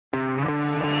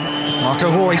Marco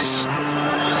Reus.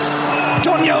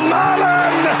 Daniel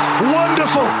Malen!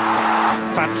 Wonderful!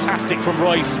 Fantastic from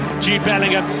Royce. Jude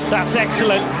Bellingham, that's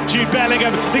excellent. Jude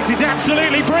Bellingham, this is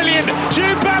absolutely brilliant.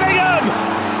 Jude Bellingham!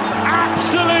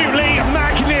 Absolutely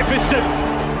magnificent.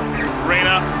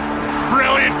 Reina,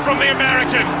 brilliant from the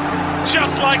American.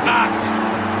 Just like that.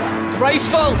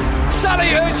 Graceful,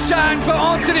 salute turn for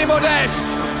Anthony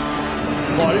Modeste.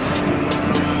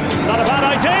 Not a bad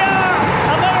idea.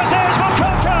 And there it is for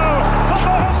Coco for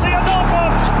Borussias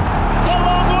Dortmund. The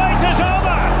long wait is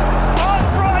over.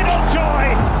 Unbridled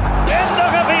joy in the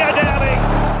Via Derby.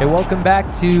 Hey, welcome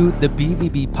back to the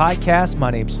BVB podcast.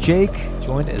 My name's Jake,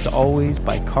 joined as always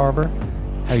by Carver.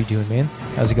 How you doing, man?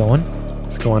 How's it going?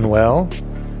 It's going well.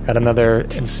 Got another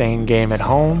insane game at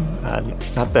home.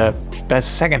 Not the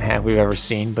best second half we've ever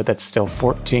seen, but that's still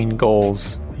 14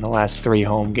 goals in the last 3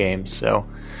 home games. So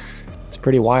it's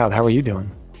pretty wild. How are you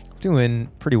doing? Doing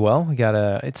pretty well. We got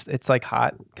it's like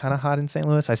hot, kind of hot in St.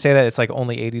 Louis. I say that it's like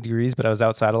only 80 degrees, but I was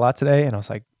outside a lot today, and I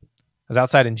was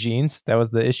outside in jeans. That was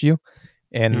the issue,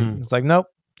 and it's like, nope,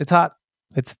 it's hot.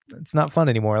 It's not fun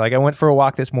anymore. Like I went for a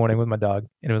walk this morning with my dog,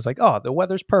 and it was like, oh, the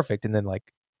weather's perfect, and then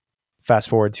like fast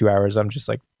forward 2 hours, I'm just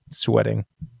like sweating.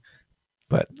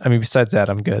 But I mean, besides that,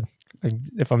 I'm good.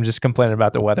 If I'm just complaining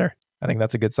about the weather, I think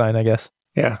that's a good sign, I guess.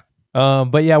 Yeah.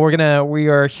 But yeah, we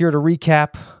are here to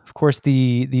recap, of course,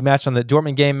 the match on the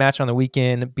Dortmund game match on the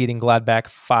weekend, beating Gladbach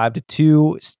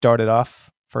 5-2. Started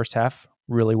off first half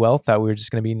really well. Thought we were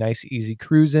just going to be nice, easy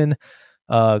cruising.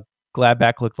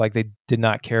 Gladbach looked like they did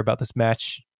not care about this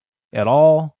match at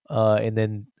all. And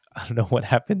then I don't know what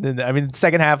happened. And I mean, the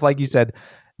second half, like you said,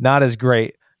 not as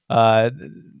great.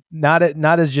 Not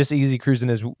as just easy cruising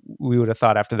as we would have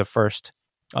thought after the first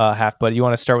half. But you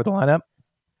want to start with the lineup?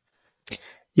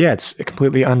 Yeah, it's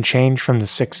completely unchanged from the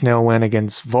 6-0 win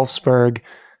against Wolfsburg.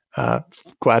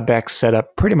 Gladbach set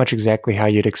up pretty much exactly how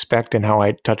you'd expect and how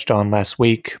I touched on last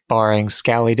week, barring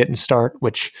Scally didn't start,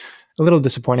 which a little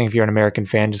disappointing if you're an American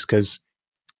fan, just because,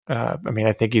 I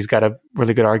think he's got a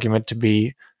really good argument to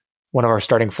be one of our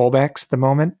starting fullbacks at the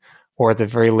moment, or at the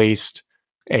very least,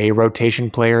 a rotation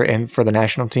player in for the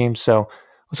national team. So I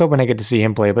was hoping I get to see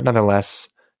him play, but nonetheless,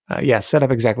 set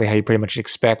up exactly how you pretty much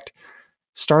expect.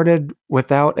 Started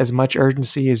without as much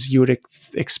urgency as you would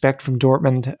expect from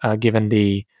Dortmund, given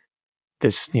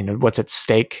what's at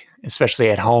stake, especially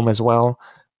at home as well.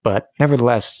 But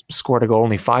nevertheless, scored a goal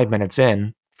only 5 minutes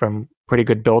in from pretty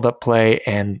good build-up play.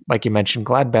 And like you mentioned,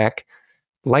 Gladbach,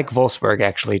 like Wolfsburg,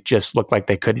 actually just looked like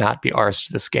they could not be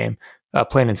arsed this game.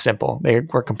 Plain and simple. They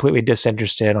were completely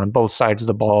disinterested on both sides of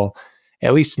the ball,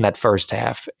 at least in that first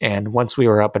half. And once we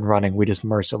were up and running, we just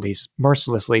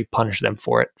mercilessly punished them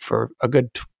for it for a good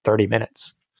 30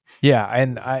 minutes. Yeah,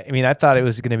 and I thought it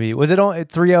was going to be, was it only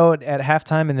 3-0 at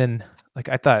halftime? And then like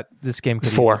I thought this game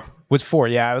could was 4.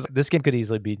 Yeah, this game could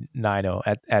easily be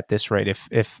 9-0 at this rate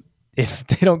if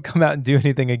they don't come out and do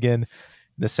anything again in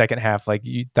the second half. Like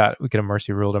you thought we could have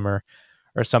mercy ruled them or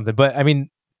something. But I mean,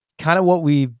 kind of what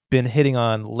we've been hitting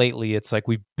on lately, it's like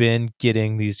we've been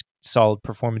getting these solid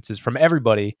performances from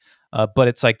everybody, but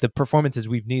it's like the performances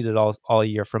we've needed all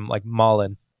year from like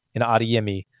Malen and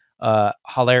Adeyemi.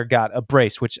 Haller got a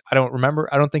brace, which I don't remember.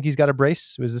 I don't think he's got a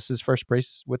brace. Was this his first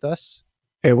brace with us?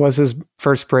 It was his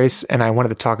first brace, and I wanted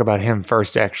to talk about him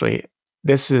first, actually.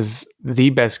 This is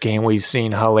the best game we've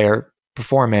seen Haller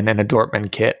perform in a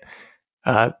Dortmund kit.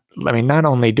 Not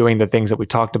only doing the things that we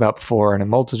talked about before and a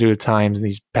multitude of times in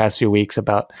these past few weeks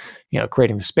about,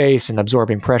 creating the space and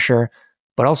absorbing pressure,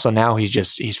 but also now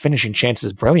he's finishing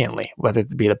chances brilliantly, whether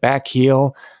it be the back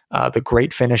heel, the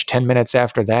great finish 10 minutes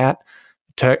after that.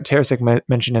 Terzic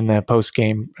mentioned in the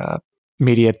post-game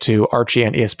media to Archie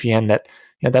and ESPN that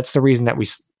that's the reason that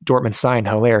Dortmund signed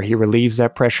Haller. He relieves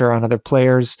that pressure on other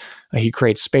players. He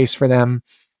creates space for them.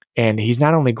 And he's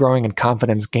not only growing in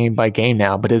confidence game by game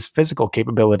now, but his physical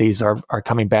capabilities are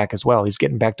coming back as well. He's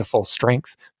getting back to full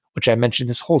strength, which I mentioned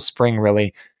this whole spring,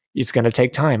 really. It's going to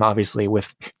take time, obviously,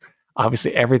 with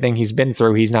everything he's been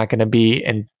through. He's not going to be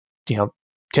in,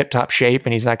 tip-top shape,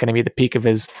 and he's not going to be at the peak of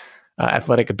his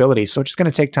athletic ability. So it's just going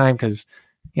to take time because,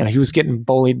 he was getting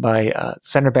bullied by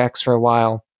center backs for a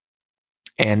while,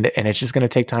 and it's just going to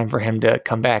take time for him to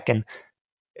come back. And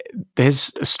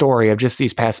his story of just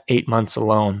these past 8 months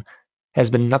alone has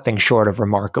been nothing short of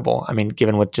remarkable. I mean,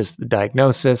 given with just the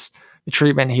diagnosis, the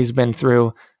treatment he's been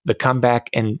through, the comeback,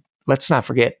 and let's not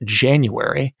forget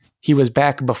January. He was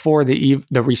back before the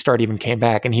restart even came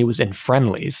back, and he was in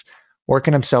friendlies,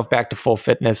 working himself back to full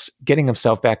fitness, getting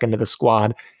himself back into the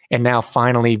squad, and now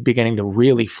finally beginning to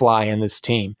really fly in this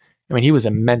team. I mean, he was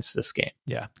immense this game.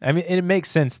 Yeah. I mean, it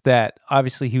makes sense that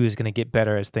obviously he was going to get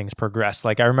better as things progressed.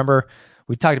 Like I remember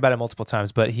we talked about it multiple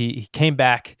times, but he came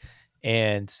back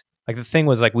and like the thing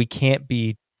was like, we can't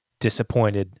be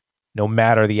disappointed no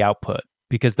matter the output,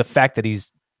 because the fact that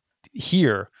he's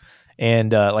here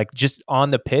and like just on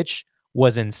the pitch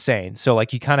was insane. So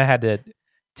like you kind of had to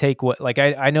take what, like,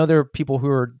 I know there are people who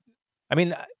are, I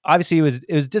mean, obviously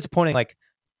it was disappointing, like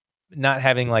not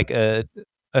having like a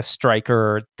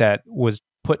striker that was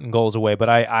putting goals away, but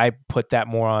I put that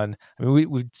more on, I mean,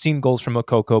 we've seen goals from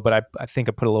Mokoko, but I think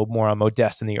I put a little more on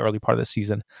Modeste in the early part of the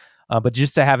season. But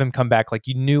just to have him come back, like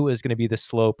you knew it was going to be the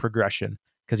slow progression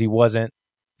because he wasn't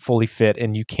fully fit,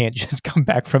 and you can't just come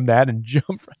back from that and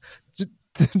jump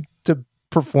to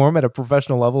perform at a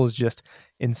professional level is just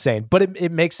insane. But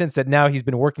it makes sense that now he's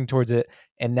been working towards it,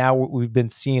 and now we've been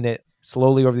seeing it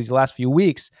slowly over these last few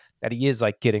weeks that he is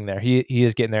like getting there. He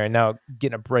is getting there, and now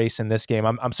getting a brace in this game.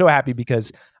 I'm so happy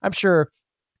because I'm sure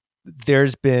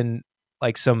there's been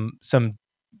like some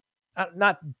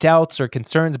not doubts or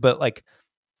concerns, but like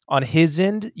on his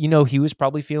end, you know, he was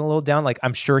probably feeling a little down. Like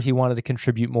I'm sure he wanted to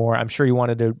contribute more. I'm sure he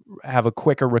wanted to have a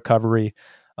quicker recovery.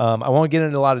 I won't get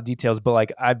into a lot of details, but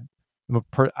like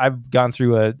I've gone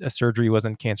through a surgery. It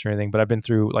wasn't cancer or anything, but I've been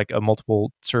through like a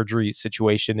multiple surgery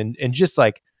situation, and just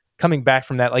like coming back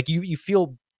from that, like you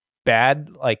feel bad,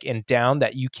 like, and down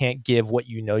that you can't give what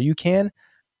you know you can,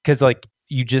 because like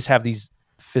you just have these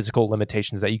physical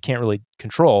limitations that you can't really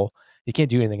control. You can't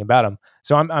do anything about them.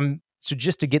 So so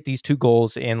just to get these 2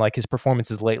 goals and like his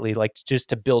performances lately, like just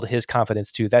to build his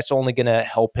confidence too, that's only going to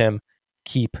help him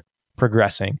keep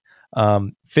progressing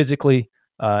physically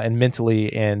and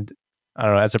mentally, and I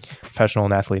don't know, as a professional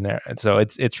and athlete. And so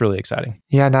it's really exciting.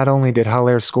 Yeah, not only did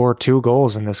Haller score 2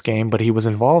 goals in this game, but he was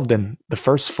involved in the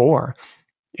first 4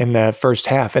 in the first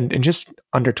half, and in just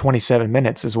under 27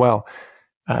 minutes as well.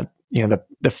 You know,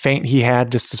 the feint he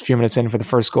had just a few minutes in for the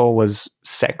first goal was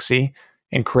sexy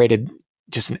and created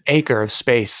just an acre of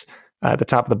space at the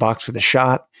top of the box for the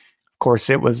shot. Of course,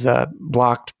 it was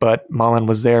blocked, but Malen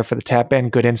was there for the tap in.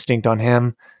 Good instinct on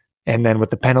him. And then with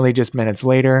the penalty just minutes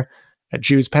later,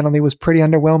 Jude's penalty was pretty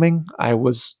underwhelming. I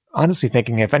was honestly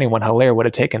thinking if anyone, Haller would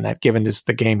have taken that given just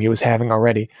the game he was having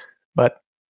already. But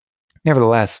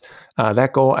nevertheless,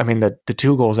 that goal, I mean, the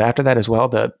 2 goals after that as well,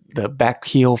 the back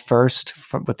heel first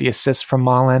with the assist from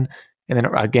Malen, and then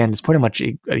again, it's pretty much,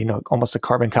 almost a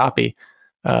carbon copy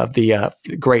of the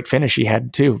great finish he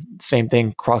had too. Same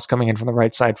thing, cross coming in from the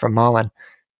right side from Malen.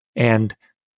 And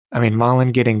I mean,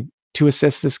 Malen getting 2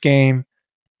 assists this game,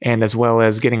 and as well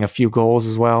as getting a few goals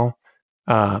as well.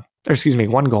 1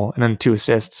 goal and then 2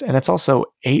 assists. And that's also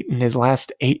 8 in his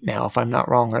last 8 now, if I'm not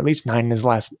wrong, or at least 9 in his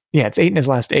last. Yeah, it's 8 in his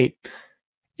last 8.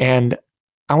 And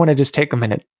I want to just take a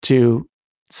minute to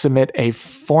submit a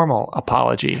formal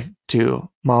apology to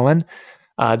Malen.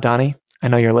 Donnie, I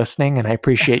know you're listening, and I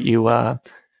appreciate you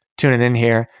tuning in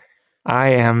here. I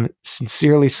am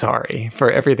sincerely sorry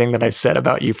for everything that I've said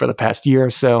about you for the past year or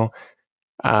so.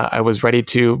 I was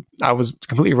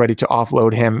completely ready to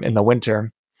offload him in the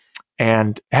winter.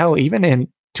 And hell, even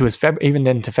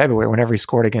into February, whenever he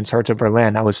scored against Hertha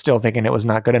Berlin, I was still thinking it was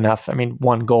not good enough. I mean,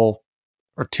 1 goal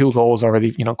or 2 goals over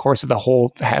the course of the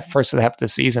whole first half of the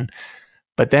season.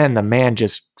 But then the man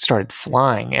just started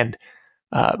flying. And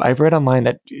I've read online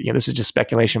that this is just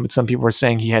speculation, but some people were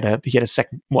saying he had a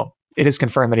second. Well, it is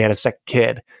confirmed that he had a second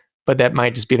kid, but that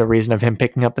might just be the reason of him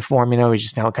picking up the form. He's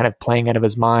just now kind of playing out of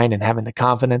his mind and having the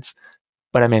confidence.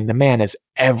 But I mean, the man is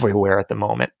everywhere at the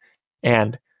moment,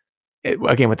 and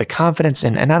again, with the confidence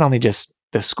and not only just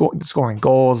the scoring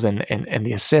goals and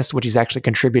the assists, which he's actually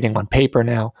contributing on paper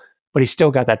now, but he's still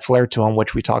got that flair to him,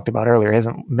 which we talked about earlier. He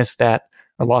hasn't missed that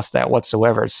or lost that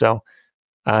whatsoever. So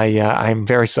I'm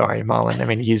very sorry, Malen. I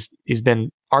mean, he's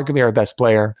been arguably our best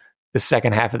player the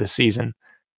second half of the season,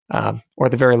 or at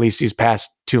the very least, these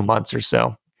past 2 months or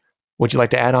so. Would you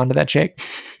like to add on to that, Jake?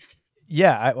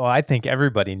 Yeah, I think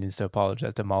everybody needs to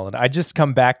apologize to Malen. I just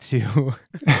come back to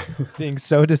being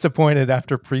so disappointed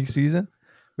after preseason.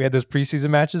 We had those preseason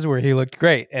matches where he looked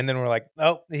great, and then we're like,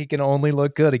 oh, he can only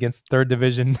look good against 3rd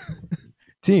division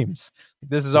teams.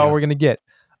 This is all we're going to get.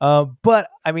 But,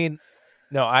 I mean,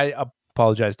 no, I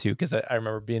apologize too, because I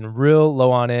remember being real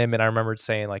low on him, and I remember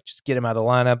saying, like, just get him out of the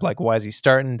lineup. Like, why is he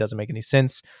starting? Doesn't make any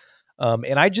sense.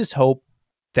 And I just hope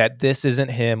that this isn't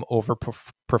him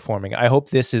overperforming. I hope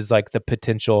this is like the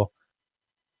potential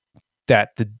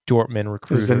that the Dortmund recruiters,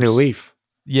 this is the new leaf,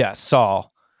 saw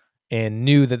and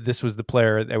knew that this was the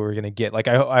player that we were going to get. Like,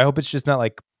 I hope it's just not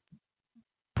like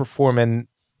performing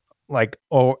like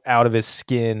out of his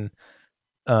skin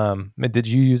Did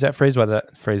you use that phrase? Why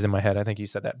that phrase in my head? I think you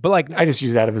said that. But like, I just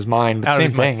use out of his mind. But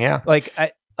same thing, yeah. Like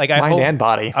I mind hope, and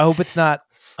body. I hope it's not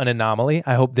an anomaly.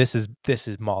 I hope this is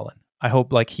Mullen. I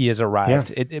hope like he has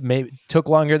arrived. Yeah. It may took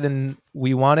longer than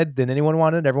we wanted, than anyone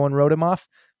wanted. Everyone wrote him off.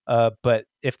 But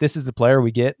if this is the player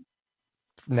we get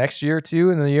next year or two,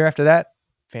 and the year after that,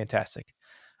 fantastic.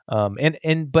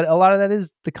 But a lot of that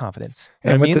is the confidence.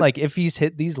 You know what I mean? Like if he's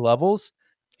hit these levels,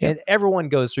 and everyone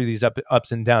goes through these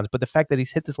ups and downs, but the fact that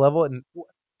he's hit this level, and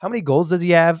how many goals does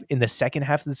he have in the second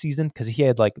half of the season? Because he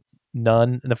had like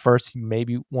none in the first,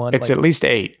 maybe one. It's like, at least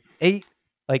 8. 8.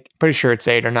 Like pretty sure it's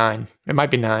 8 or 9. It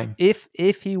might be 9. If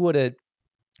he would have,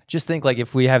 just think like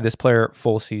if we have this player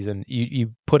full season,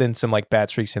 you put in some like bad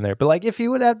streaks in there, but like if he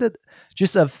would have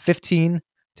just a 15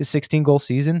 to 16 goal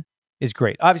season is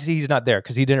great. Obviously he's not there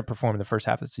because he didn't perform in the first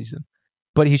half of the season,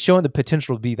 but he's showing the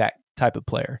potential to be that type of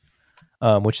player,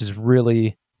 which is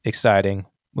really exciting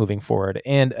moving forward.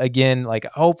 And again, like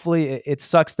hopefully it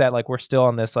sucks that like we're still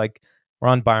on this, like we're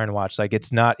on Bayern watch, like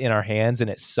it's not in our hands, and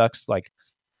it sucks like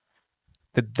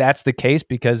that's the case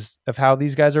because of how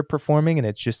these guys are performing, and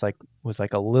it's just like was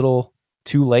like a little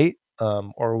too late,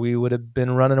 or we would have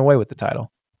been running away with the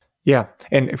title. Yeah,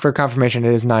 and for confirmation,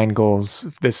 it is 9 goals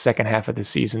this second half of the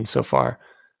season so far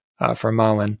for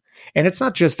Mullen. And it's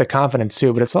not just the confidence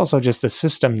too, but it's also just the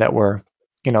system that we're,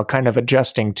 kind of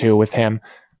adjusting to with him,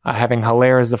 having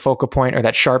Haller as the focal point or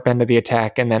that sharp end of the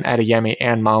attack, and then Adeyemi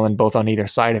and Mullen both on either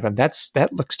side of him. That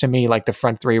looks to me like the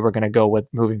front three we're going to go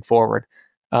with moving forward.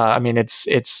 I mean, it's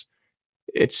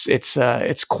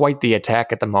quite the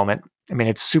attack at the moment. I mean,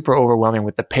 it's super overwhelming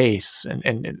with the pace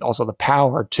and also the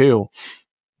power too.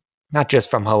 Not just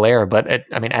from Haller, but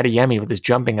Adeyemi with his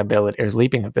jumping ability or his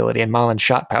leaping ability, and Mullen's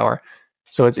shot power.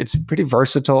 So it's pretty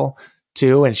versatile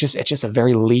too, and it's just a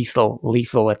very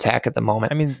lethal attack at the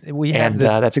moment. I mean,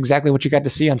 that's exactly what you got to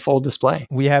see on full display.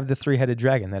 We have the 3-headed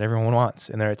dragon that everyone wants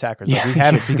in their attackers. Like, we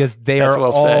have it because they are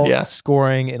all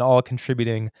scoring and all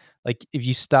contributing. Like if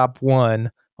you stop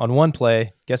one on one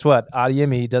play, guess what?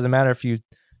 Adeyemi, doesn't matter if he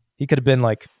could have been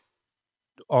like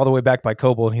all the way back by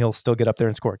Coble and he'll still get up there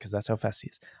and score because that's how fast he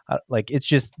is. Like it's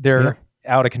just they're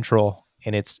out of control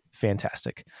and it's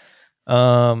fantastic.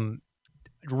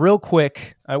 Real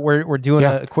quick, we're doing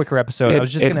a quicker episode.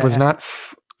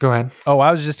 Go ahead. Oh, I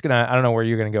was just gonna. I don't know where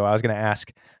you're gonna go. I was gonna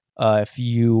ask if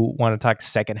you want to talk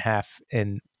second half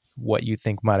and what you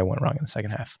think might have went wrong in the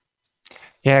second half.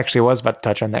 Yeah, actually, I was about to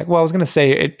touch on that. Well, I was going to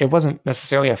say it wasn't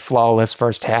necessarily a flawless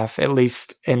first half, at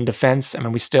least in defense. I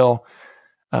mean, we still,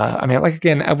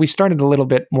 we started a little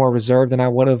bit more reserved than I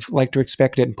would have liked to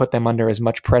expect it and put them under as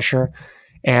much pressure.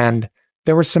 And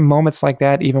there were some moments like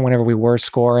that, even whenever we were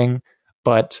scoring.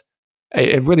 But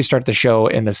it really started to show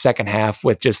in the second half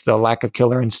with just the lack of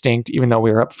killer instinct, even though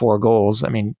we were up 4 goals. I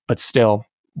mean, but still,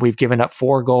 we've given up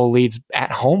 4-goal leads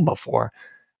at home before.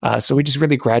 So we just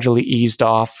really gradually eased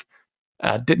off.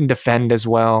 Didn't defend as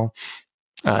well,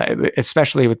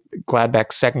 especially with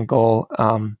Gladbach's second goal.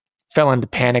 Fell into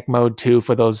panic mode too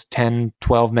for those 10,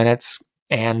 12 minutes.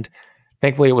 And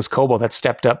thankfully it was Coble that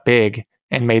stepped up big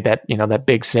and made that, that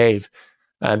big save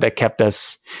that kept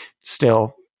us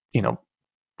still,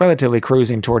 relatively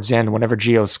cruising towards the end whenever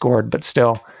Gio scored. But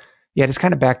still, just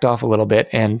kind of backed off a little bit.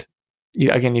 And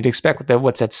you'd expect with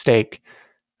what's at stake,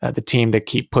 the team to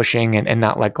keep pushing and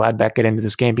not let Gladbach get into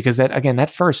this game, because that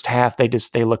first half,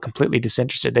 they look completely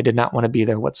disinterested. They did not want to be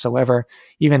there whatsoever.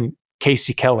 Even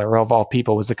Casey Keller, of all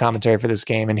people, was the commentary for this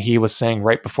game, and he was saying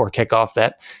right before kickoff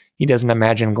that he doesn't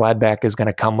imagine Gladbach is going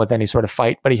to come with any sort of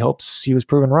fight, but he hopes he was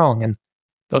proven wrong. And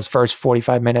those first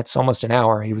 45 minutes, almost an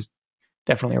hour, he was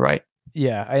definitely right.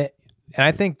 Yeah,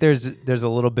 I think there's a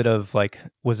little bit of like,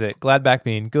 was it Gladbach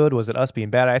being good? Was it us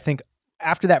being bad? I think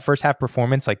after that first half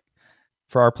performance, like,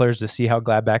 for our players to see how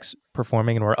Gladbach's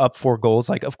performing and we're up 4 goals,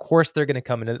 like, of course they're going to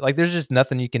come in. Like, there's just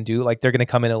nothing you can do. Like, they're going to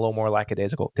come in a little more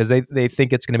lackadaisical because they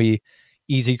think it's going to be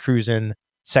easy cruising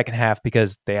second half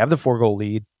because they have the 4-goal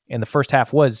lead and the first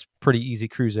half was pretty easy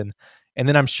cruising. And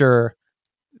then I'm sure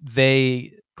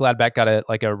Gladbach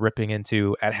got a ripping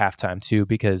into at halftime too,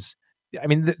 because I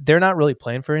mean, they're not really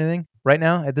playing for anything right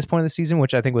now at this point of the season,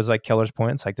 which I think was like Keller's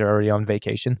point. It's like they're already on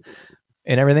vacation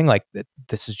and everything. Like,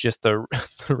 this is just the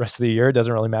rest of the year. It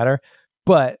doesn't really matter.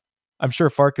 But I'm sure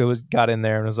Farco got in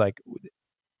there and was like,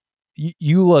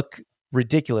 you look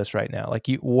ridiculous right now. Like,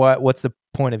 what's the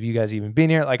point of you guys even being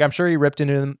here? Like, I'm sure he ripped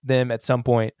into them at some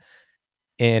point,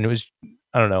 and it was,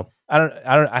 I don't know.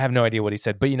 I have no idea what he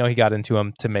said, but he got into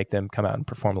them to make them come out and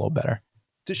perform a little better,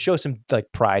 to show some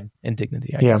like pride and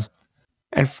dignity, I guess.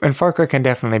 And Farco can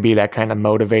definitely be that kind of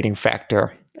motivating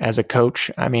factor as a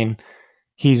coach. I mean,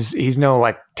 he's no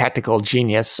like tactical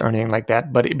genius or anything like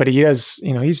that, but he does,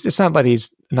 it's not that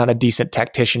he's not a decent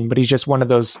tactician, but he's just one of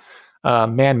those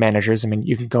man managers. I mean,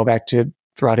 you can go back to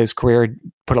throughout his career,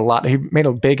 he made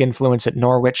a big influence at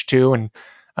Norwich too, and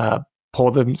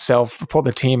pulled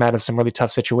the team out of some really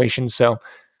tough situations. So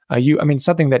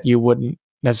something that you wouldn't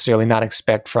necessarily not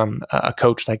expect from a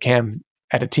coach like him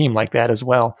at a team like that as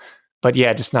well. But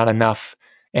yeah, just not enough.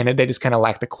 And they just kind of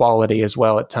lack the quality as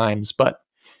well at times. But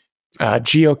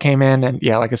Gio came in and,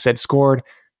 yeah, like I said, scored.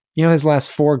 His last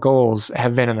 4 goals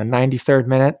have been in the 93rd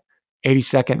minute,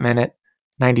 82nd minute,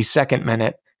 92nd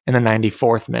minute, and the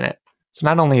 94th minute. So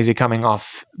not only is he coming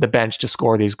off the bench to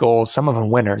score these goals, some of them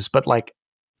winners, but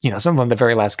some of them the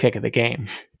very last kick of the game.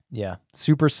 Yeah.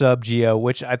 Super sub Gio,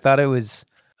 which I thought it was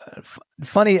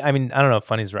funny. I mean, I don't know if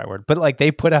funny is the right word, but like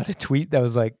they put out a tweet that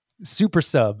was like super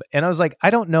sub. And I was like, I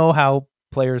don't know how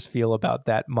players feel about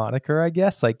that moniker, I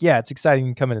guess. Like, yeah, it's exciting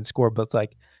to come in and score, but it's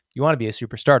like, you want to be a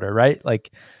super starter, right?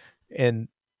 Like, and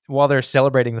while they're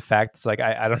celebrating the fact, it's like,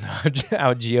 I don't know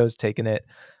how Gio's taking it.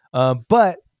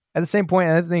 But at the same point,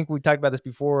 and I think we talked about this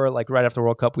before, like right after the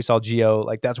World Cup, we saw Gio,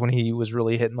 like that's when he was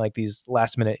really hitting like these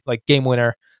last minute, like game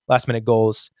winner, last minute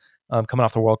goals coming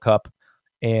off the World Cup.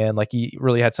 And like he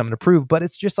really had something to prove, but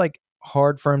it's just like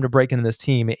hard for him to break into this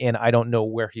team. And I don't know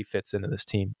where he fits into this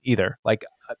team either. Like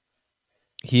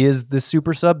he is the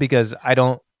super sub because I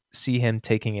don't see him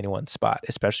taking anyone's spot,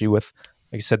 especially with,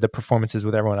 like I said, the performances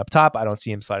with everyone up top. I don't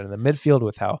see him sliding in the midfield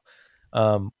with how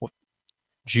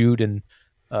Jude and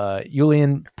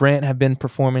Julian Brandt have been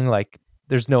performing. Like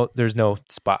there's no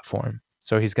spot for him.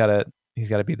 So he's got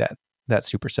to be that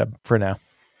super sub for now.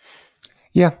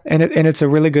 Yeah, and it's a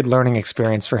really good learning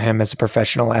experience for him as a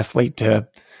professional athlete to,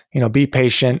 be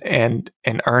patient and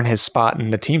earn his spot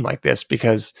in a team like this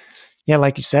because, yeah,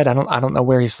 like you said, I don't know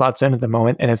where he slots in at the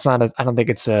moment, and it's not I don't think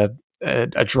it's a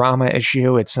drama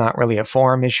issue. It's not really a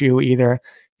form issue either.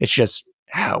 It's just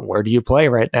where do you play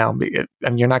right now?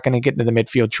 And you're not going to get into the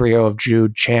midfield trio of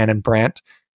Jude, Chan, and Brandt.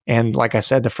 And like I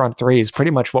said, the front three is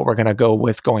pretty much what we're going to go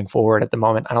with going forward at the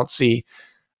moment. I don't see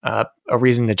a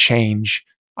reason to change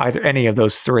any of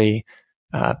those three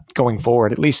going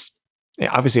forward, at least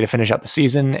obviously to finish out the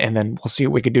season. And then we'll see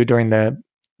what we could do during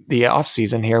the off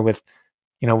season here with,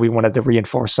 we wanted to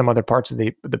reinforce some other parts of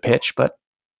the pitch, but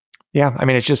yeah, I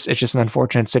mean, it's just an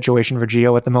unfortunate situation for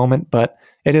Gio at the moment, but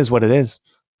it is what it is.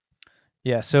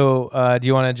 Yeah. So do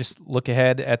you want to just look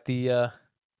ahead at get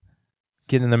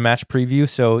in the match preview?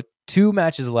 So 2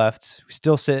 matches left. We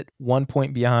still sit 1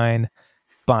 point behind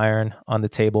Bayern on the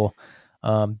table.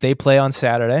 They play on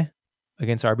Saturday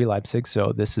against RB Leipzig.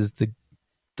 So this is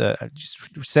I just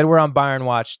said we're on Bayern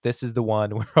watch. This is the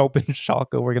one. We're hoping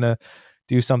Schalke, we're going to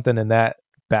do something, and that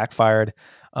backfired.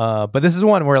 But this is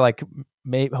one where like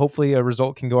hopefully a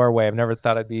result can go our way. I've never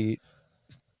thought I'd be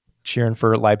cheering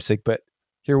for Leipzig, but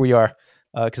here we are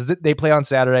because they play on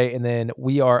Saturday, and then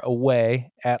we are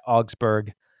away at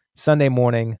Augsburg Sunday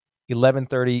morning,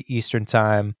 11:30 Eastern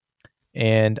time.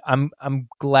 And I'm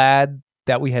glad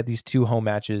that we had these 2 home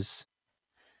matches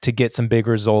to get some big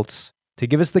results, to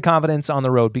give us the confidence on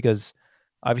the road, because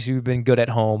obviously we've been good at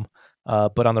home,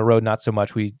 but on the road, not so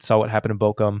much. We saw what happened in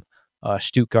Bochum,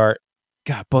 Stuttgart.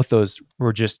 God, both those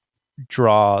were just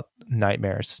draw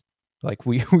nightmares. Like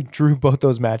we drew both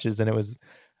those matches and it was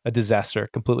a disaster.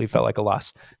 Completely felt like a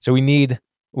loss. So we need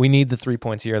the 3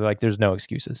 points here. Like there's no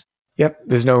excuses. Yep.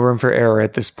 There's no room for error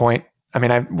at this point. I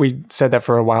mean, we said that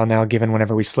for a while now, given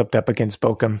whenever we slipped up against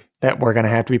Bochum, that we're going to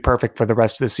have to be perfect for the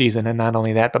rest of the season. And not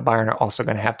only that, but Bayern are also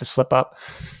going to have to slip up.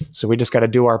 So we just got to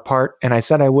do our part. And I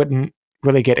said I wouldn't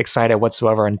really get excited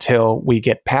whatsoever until we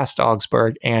get past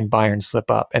Augsburg and Bayern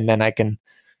slip up. And then I can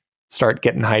start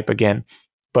getting hype again.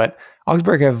 But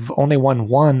Augsburg have only won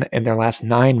 1 in their last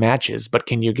 9 matches. But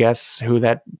can you guess who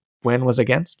that win was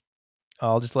against?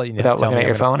 I'll just let you know. Without looking at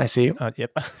your phone, I see you.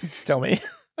 Yep. Just tell me.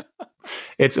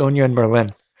 It's Union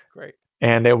Berlin. Great.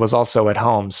 And it was also at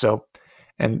home. So,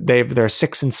 and they're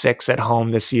 6-6 at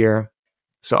home this year.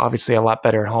 So obviously a lot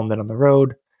better at home than on the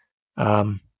road.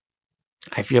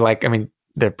 I feel like, I mean,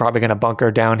 they're probably going to bunker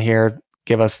down here,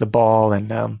 give us the ball,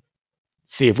 and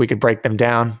see if we could break them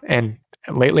down. And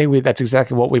lately, that's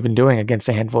exactly what we've been doing against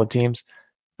a handful of teams.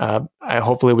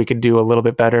 Hopefully we could do a little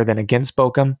bit better than against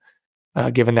Bochum,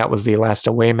 given that was the last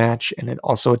away match, and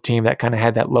also a team that kind of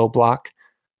had that low block.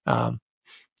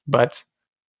 But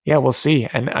yeah, we'll see.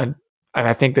 And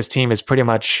I think this team is pretty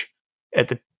much at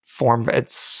the form.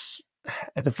 It's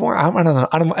at the form. I don't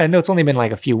know. I know it's only been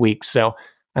like a few weeks, so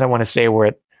I don't want to say we're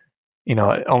at,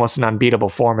 almost an unbeatable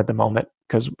form at the moment,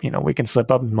 because, we can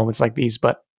slip up in moments like these.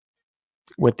 But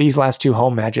with these last 2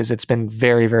 home matches, it's been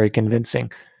very, very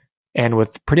convincing. And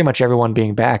with pretty much everyone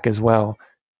being back as well,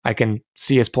 I can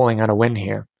see us pulling out a win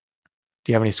here.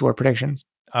 Do you have any score predictions?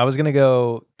 I was going to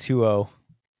go 2-0.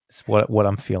 Is what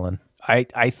I'm feeling.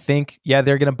 I think, they're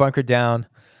going to bunker down.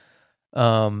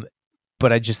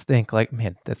 But I just think, like,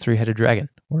 man, the three-headed dragon,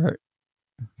 we're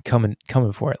coming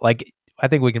for it. Like, I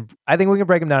think we can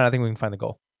break them down. I think we can find the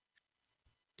goal.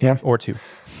 Yeah. Or 2.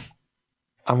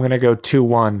 I'm going to go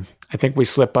 2-1. I think we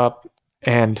slip up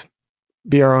and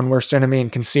be our own worst enemy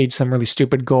and concede some really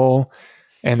stupid goal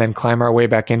and then climb our way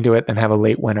back into it and have a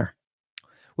late winner.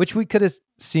 Which we could have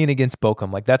seen against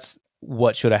Bochum. Like, that's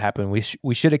what should have happened.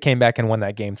 We should have came back and won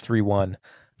that game 3-1,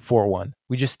 4-1.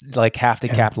 We just have to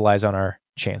capitalize on our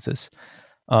chances.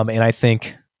 And I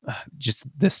think just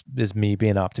this is me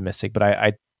being optimistic, but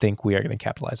I think we are going to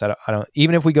capitalize. I don't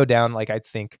even if we go down, I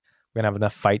think we're going to have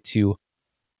enough fight to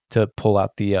pull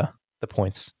out the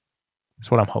points. That's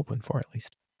what I'm hoping for, at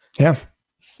least. Yeah.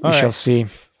 We shall see.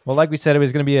 Well, like we said, it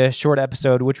was going to be a short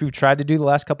episode, which we've tried to do the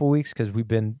last couple of weeks because we've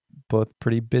been both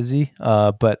pretty busy.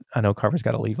 But I know Carver's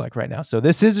got to leave right now. So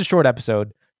this is a short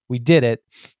episode. We did it.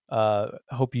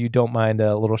 Hope you don't mind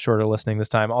a little shorter listening this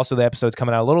time. Also, the episode's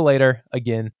coming out a little later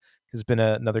again because it's been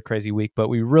another crazy week. But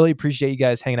we really appreciate you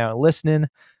guys hanging out and listening.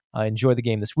 Enjoy the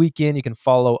game this weekend. You can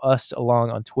follow us along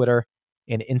on Twitter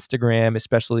and Instagram,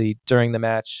 especially during the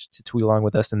match, to tweet along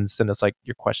with us and send us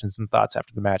your questions and thoughts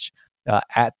after the match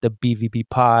at the BVB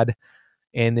Pod.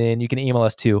 And then you can email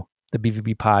us too, the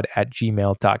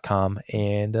bvbpod@gmail.com.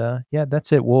 And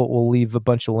that's it. We'll leave a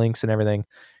bunch of links and everything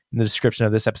in the description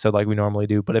of this episode like we normally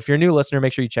do. But if you're a new listener,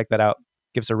 make sure you check that out.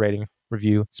 Give us a rating,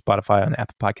 review, Spotify, on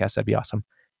Apple Podcasts. That'd be awesome.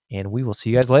 And we will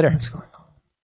see you guys later. What's going on?